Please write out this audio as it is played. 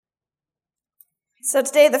So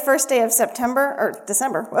today, the first day of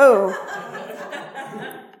December, whoa.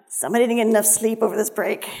 Somebody didn't get enough sleep over this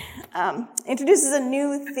break. Introduces a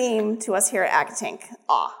new theme to us here at Acadink,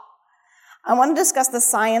 awe. I want to discuss the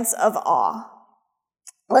science of awe.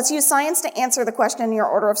 Let's use science to answer the question in your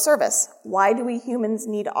order of service. Why do we humans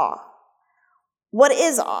need awe? What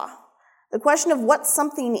is awe? The question of what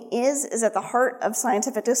something is at the heart of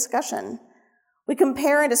scientific discussion. We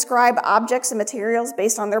compare and describe objects and materials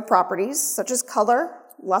based on their properties, such as color,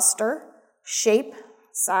 luster, shape,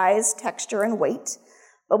 size, texture, and weight,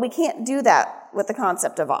 but we can't do that with the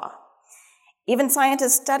concept of awe. Even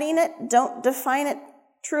scientists studying it don't define it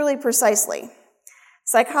truly precisely.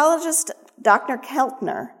 Psychologist Dr.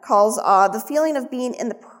 Keltner calls awe the feeling of being in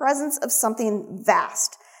the presence of something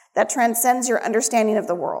vast that transcends your understanding of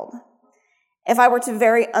the world. If I were to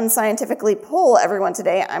very unscientifically poll everyone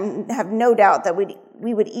today, I have no doubt that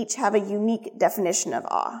we would each have a unique definition of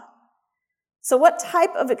awe. So what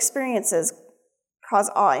type of experiences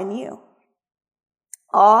cause awe in you?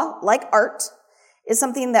 Awe, like art, is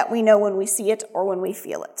something that we know when we see it or when we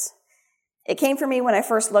feel it. It came for me when I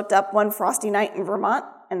first looked up one frosty night in Vermont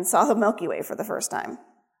and saw the Milky Way for the first time.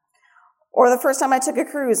 Or the first time I took a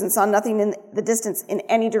cruise and saw nothing in the distance in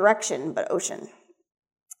any direction but ocean.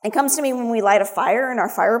 It comes to me when we light a fire in our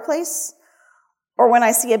fireplace, or when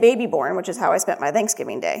I see a baby born, which is how I spent my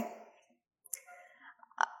Thanksgiving Day.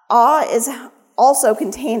 Awe also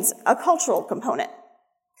contains a cultural component.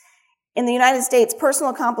 In the United States,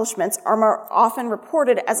 personal accomplishments are more often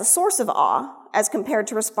reported as a source of awe as compared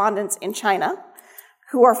to respondents in China,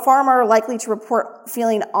 who are far more likely to report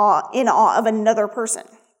feeling in awe of another person.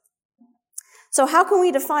 So how can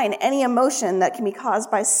we define any emotion that can be caused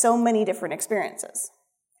by so many different experiences?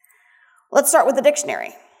 Let's start with the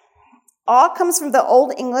dictionary. Awe comes from the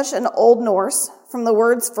Old English and Old Norse, from the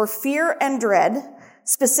words for fear and dread,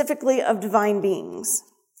 specifically of divine beings.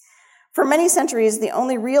 For many centuries, the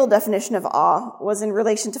only real definition of awe was in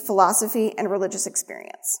relation to philosophy and religious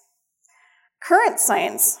experience. Current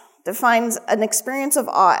science defines an experience of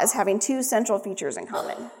awe as having two central features in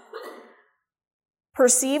common: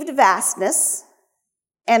 perceived vastness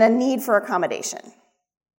and a need for accommodation.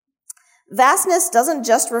 Vastness doesn't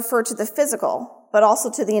just refer to the physical, but also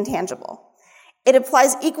to the intangible. It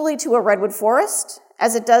applies equally to a redwood forest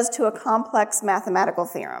as it does to a complex mathematical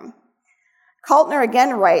theorem. Keltner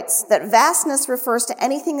again writes that vastness refers to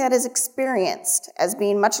anything that is experienced as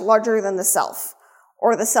being much larger than the self,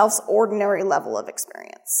 or the self's ordinary level of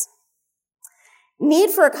experience.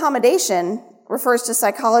 Need for accommodation refers to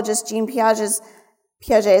psychologist Jean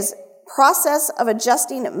Piaget's process of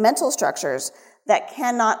adjusting mental structures that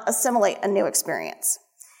cannot assimilate a new experience.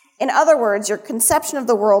 In other words, your conception of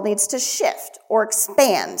the world needs to shift or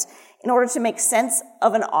expand in order to make sense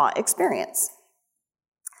of an awe experience.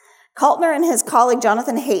 Keltner and his colleague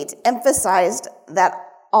Jonathan Haidt emphasized that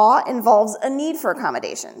awe involves a need for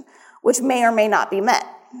accommodation, which may or may not be met.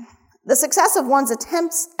 The success of one's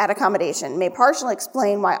attempts at accommodation may partially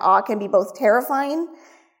explain why awe can be both terrifying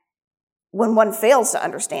when one fails to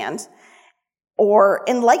understand, or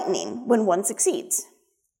enlightening when one succeeds.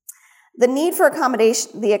 The need for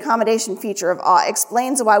accommodation, the accommodation feature of awe,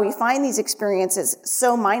 explains why we find these experiences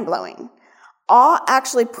so mind-blowing. Awe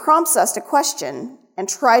actually prompts us to question and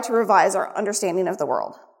try to revise our understanding of the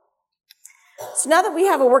world. So now that we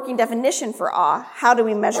have a working definition for awe, how do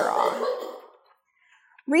we measure awe?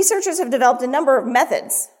 Researchers have developed a number of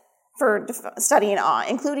methods for studying awe,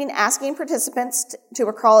 including asking participants to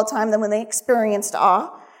recall a time when they experienced awe,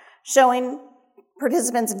 showing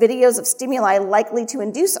participants videos of stimuli likely to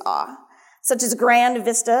induce awe, such as grand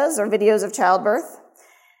vistas or videos of childbirth,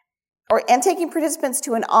 and taking participants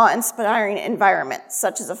to an awe-inspiring environment,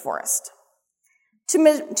 such as a forest.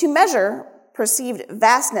 To measure perceived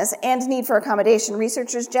vastness and need for accommodation,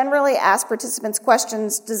 researchers generally ask participants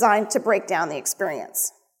questions designed to break down the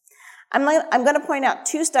experience. I'm going to point out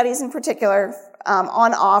two studies in particular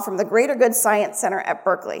on awe from the Greater Good Science Center at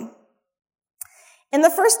Berkeley. In the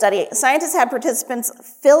first study, scientists had participants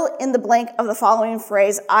fill in the blank of the following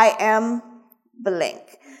phrase, "I am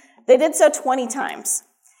blank." They did so 20 times,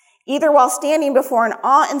 either while standing before an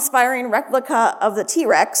awe-inspiring replica of the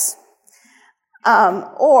T-Rex,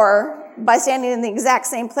 or by standing in the exact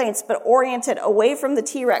same place but oriented away from the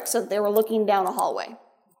T-Rex so that they were looking down a hallway.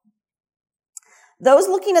 Those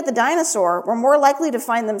looking at the dinosaur were more likely to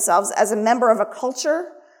find themselves as a member of a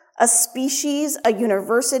culture, a species, a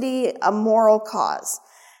university, a moral cause.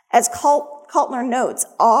 As Keltner notes,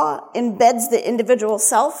 awe embeds the individual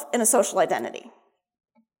self in a social identity.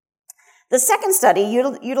 The second study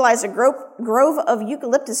utilized a grove of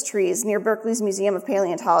eucalyptus trees near Berkeley's Museum of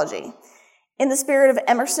Paleontology. In the spirit of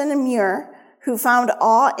Emerson and Muir, who found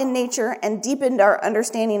awe in nature and deepened our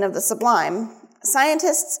understanding of the sublime,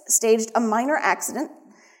 scientists staged a minor accident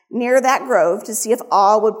near that grove to see if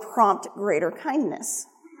awe would prompt greater kindness.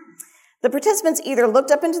 The participants either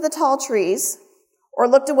looked up into the tall trees or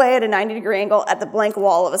looked away at a 90-degree angle at the blank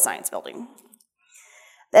wall of a science building.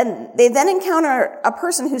 They then encounter a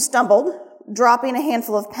person who stumbled, dropping a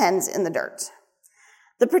handful of pens in the dirt.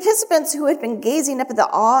 The participants who had been gazing up at the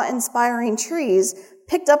awe-inspiring trees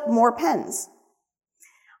picked up more pens.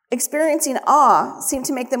 Experiencing awe seemed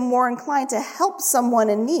to make them more inclined to help someone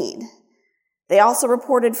in need. They also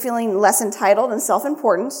reported feeling less entitled and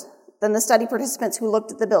self-important than the study participants who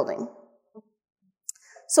looked at the building.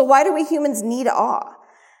 So why do we humans need awe?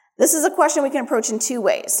 This is a question we can approach in two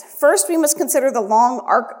ways. First, we must consider the long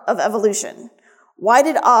arc of evolution. Why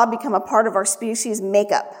did awe become a part of our species'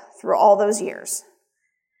 makeup through all those years?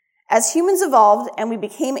 As humans evolved and we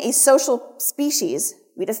became a social species,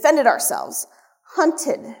 we defended ourselves,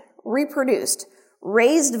 hunted, reproduced,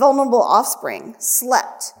 raised vulnerable offspring,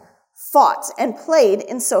 slept, fought, and played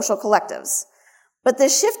in social collectives. But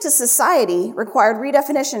this shift to society required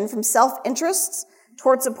redefinition from self-interests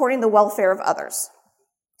toward supporting the welfare of others.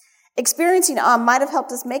 Experiencing awe might have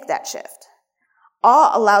helped us make that shift.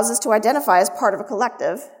 Awe allows us to identify as part of a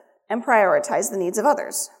collective and prioritize the needs of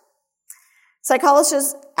others.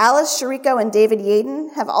 Psychologists Alice Shiriko and David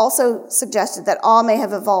Yaden have also suggested that awe may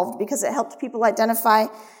have evolved because it helped people identify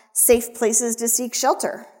safe places to seek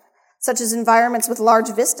shelter, such as environments with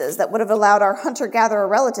large vistas that would have allowed our hunter-gatherer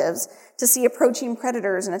relatives to see approaching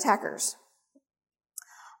predators and attackers.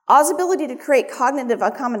 Awe's ability to create cognitive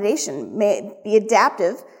accommodation may be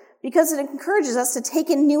adaptive because it encourages us to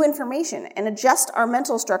take in new information and adjust our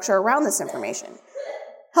mental structure around this information,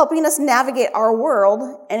 helping us navigate our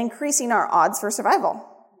world and increasing our odds for survival.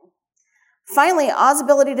 Finally, awe's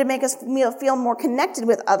ability to make us feel more connected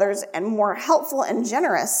with others and more helpful and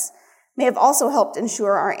generous may have also helped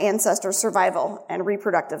ensure our ancestors' survival and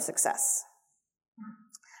reproductive success.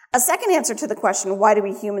 A second answer to the question, why do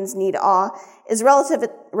we humans need awe, is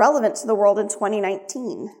relevant to the world in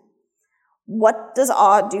 2019. What does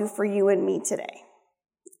awe do for you and me today?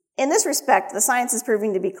 In this respect, the science is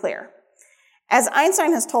proving to be clear. As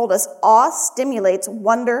Einstein has told us, awe stimulates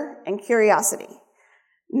wonder and curiosity.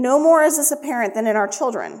 No more is this apparent than in our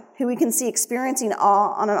children, who we can see experiencing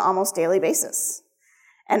awe on an almost daily basis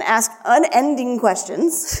and ask unending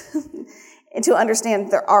questions to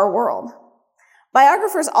understand our world.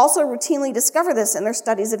 Biographers also routinely discover this in their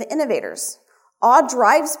studies of innovators. Awe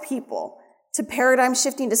drives people to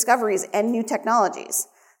paradigm-shifting discoveries and new technologies.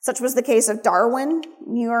 Such was the case of Darwin,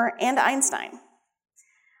 Muir, and Einstein.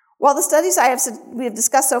 While the studies we have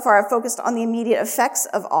discussed so far have focused on the immediate effects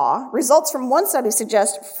of awe, results from one study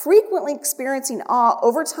suggest frequently experiencing awe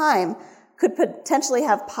over time could potentially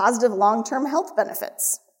have positive long-term health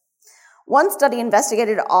benefits. One study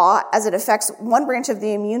investigated awe as it affects one branch of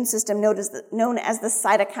the immune system known as the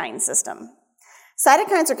cytokine system.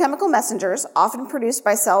 Cytokines are chemical messengers, often produced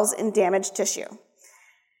by cells in damaged tissue.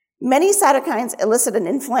 Many cytokines elicit an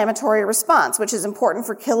inflammatory response, which is important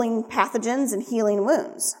for killing pathogens and healing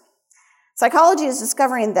wounds. Psychology is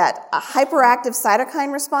discovering that a hyperactive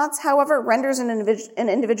cytokine response, however, renders an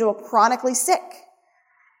individual chronically sick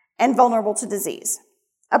and vulnerable to disease,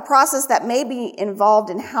 a process that may be involved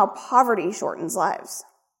in how poverty shortens lives.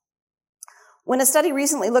 When a study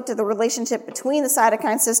recently looked at the relationship between the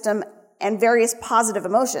cytokine system and various positive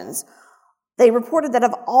emotions, they reported that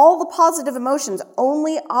of all the positive emotions,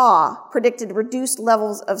 only awe predicted reduced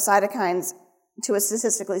levels of cytokines to a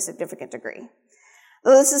statistically significant degree.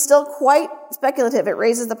 Though this is still quite speculative, it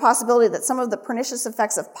raises the possibility that some of the pernicious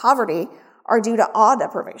effects of poverty are due to awe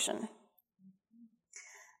deprivation.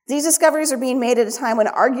 These discoveries are being made at a time when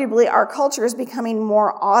arguably our culture is becoming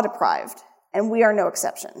more awe-deprived, and we are no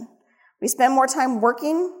exception. We spend more time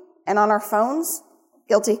working and on our phones,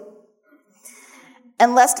 guilty,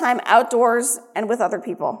 and less time outdoors and with other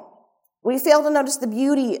people. We fail to notice the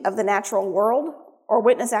beauty of the natural world or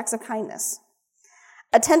witness acts of kindness.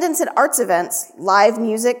 Attendance at arts events, live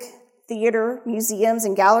music, theater, museums,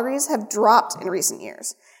 and galleries have dropped in recent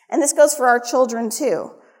years. And this goes for our children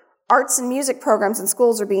too. Arts and music programs in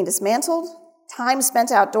schools are being dismantled. Time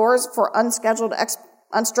spent outdoors for unscheduled,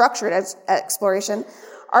 unstructured exploration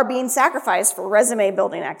are being sacrificed for resume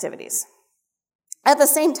building activities. At the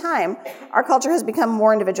same time, our culture has become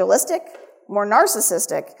more individualistic, more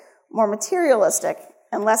narcissistic, more materialistic,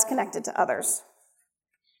 and less connected to others.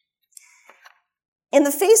 In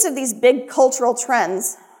the face of these big cultural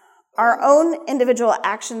trends, our own individual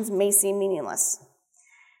actions may seem meaningless.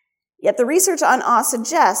 Yet the research on awe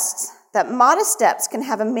suggests that modest steps can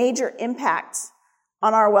have a major impact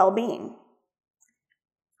on our well-being.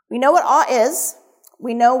 We know what awe is.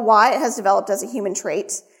 We know why it has developed as a human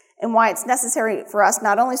trait and why it's necessary for us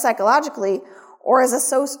not only psychologically or as a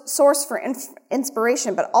source for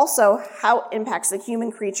inspiration, but also how it impacts the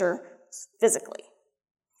human creature physically.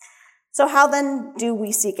 So how then do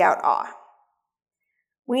we seek out awe?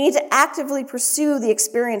 We need to actively pursue the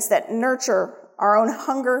experience that nurture our own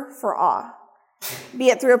hunger for awe, be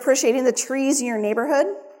it through appreciating the trees in your neighborhood,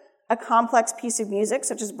 a complex piece of music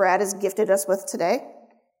such as Brad has gifted us with today,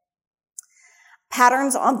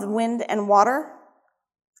 patterns on the wind and water,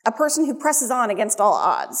 a person who presses on against all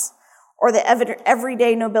odds, or the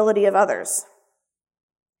everyday nobility of others.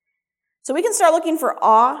 So we can start looking for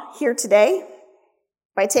awe here today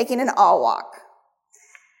by taking an awe walk.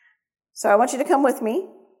 So I want you to come with me.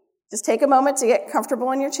 Just take a moment to get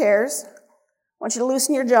comfortable in your chairs. I want you to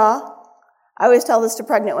loosen your jaw. I always tell this to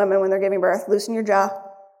pregnant women when they're giving birth, loosen your jaw.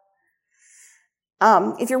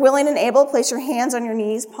 If you're willing and able, place your hands on your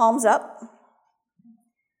knees, palms up.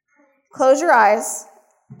 Close your eyes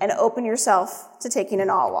and open yourself to taking an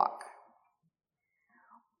awe walk.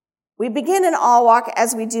 We begin an awe walk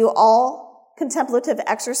as we do all contemplative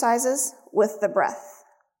exercises with the breath.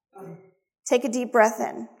 Take a deep breath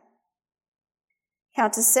in.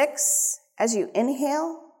 Count to 6 as you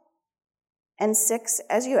inhale and 6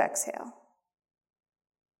 as you exhale.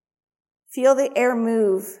 Feel the air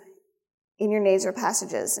move in your nasal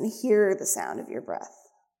passages and hear the sound of your breath.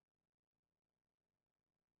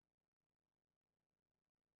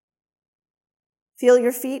 Feel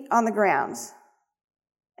your feet on the ground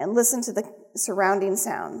and listen to the surrounding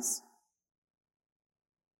sounds.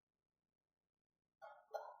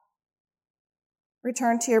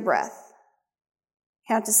 Return to your breath.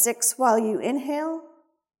 Count to 6 while you inhale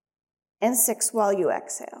and 6 while you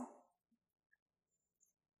exhale.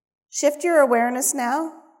 Shift your awareness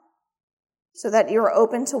now so that you are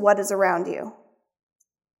open to what is around you,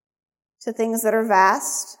 to things that are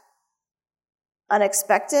vast,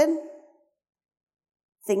 unexpected,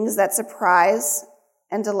 things that surprise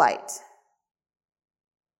and delight.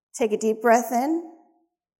 Take a deep breath in.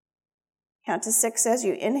 Count to 6 as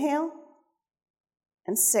you inhale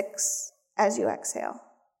and 6 as you exhale.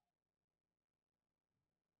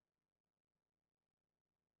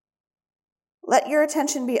 Let your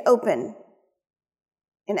attention be open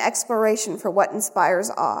in exploration for what inspires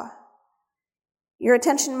awe. Your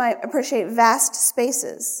attention might appreciate vast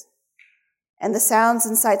spaces and the sounds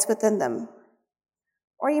and sights within them.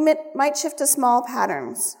 Or you might shift to small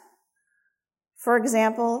patterns. For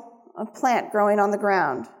example, a plant growing on the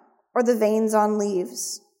ground or the veins on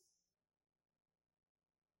leaves.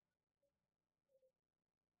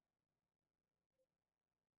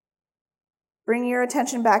 Bring your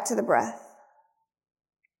attention back to the breath.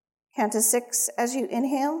 Count to 6 as you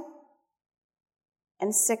inhale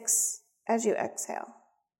and 6 as you exhale.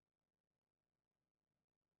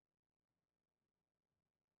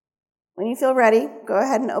 When you feel ready, go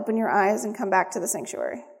ahead and open your eyes and come back to the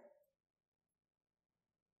sanctuary.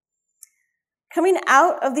 Coming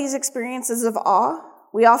out of these experiences of awe,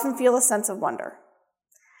 we often feel a sense of wonder.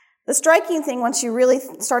 The striking thing, once you really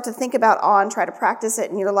start to think about awe and try to practice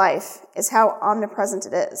it in your life, is how omnipresent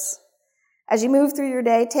it is. As you move through your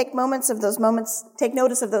day, take notice of those moments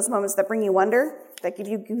that bring you wonder, that give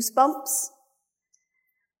you goosebumps.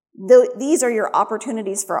 These are your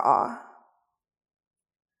opportunities for awe.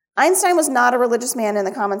 Einstein was not a religious man in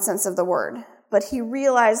the common sense of the word, but he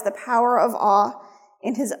realized the power of awe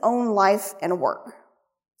in his own life and work.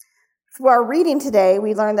 Through our reading today,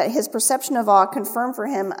 we learned that his perception of awe confirmed for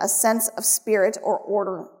him a sense of spirit or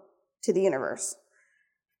order to the universe.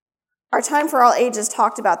 Our Time for All Ages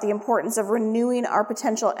talked about the importance of renewing our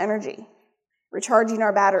potential energy, recharging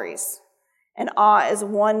our batteries, and awe is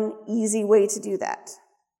one easy way to do that.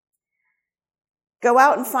 Go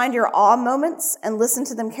out and find your awe moments and listen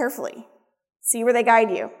to them carefully. See where they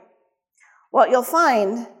guide you. What you'll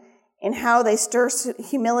find in how they stir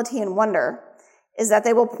humility and wonder is that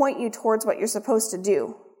they will point you towards what you're supposed to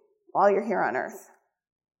do while you're here on earth.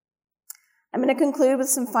 I'm going to conclude with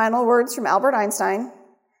some final words from Albert Einstein,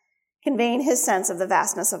 conveying his sense of the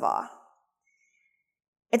vastness of awe.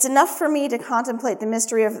 It's enough for me to contemplate the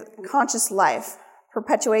mystery of conscious life,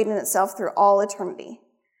 perpetuating itself through all eternity,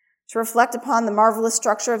 to reflect upon the marvelous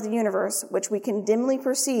structure of the universe, which we can dimly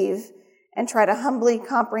perceive and try to humbly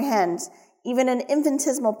comprehend even an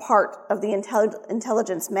infinitesimal part of the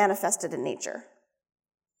intelligence manifested in nature.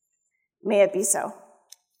 May it be so.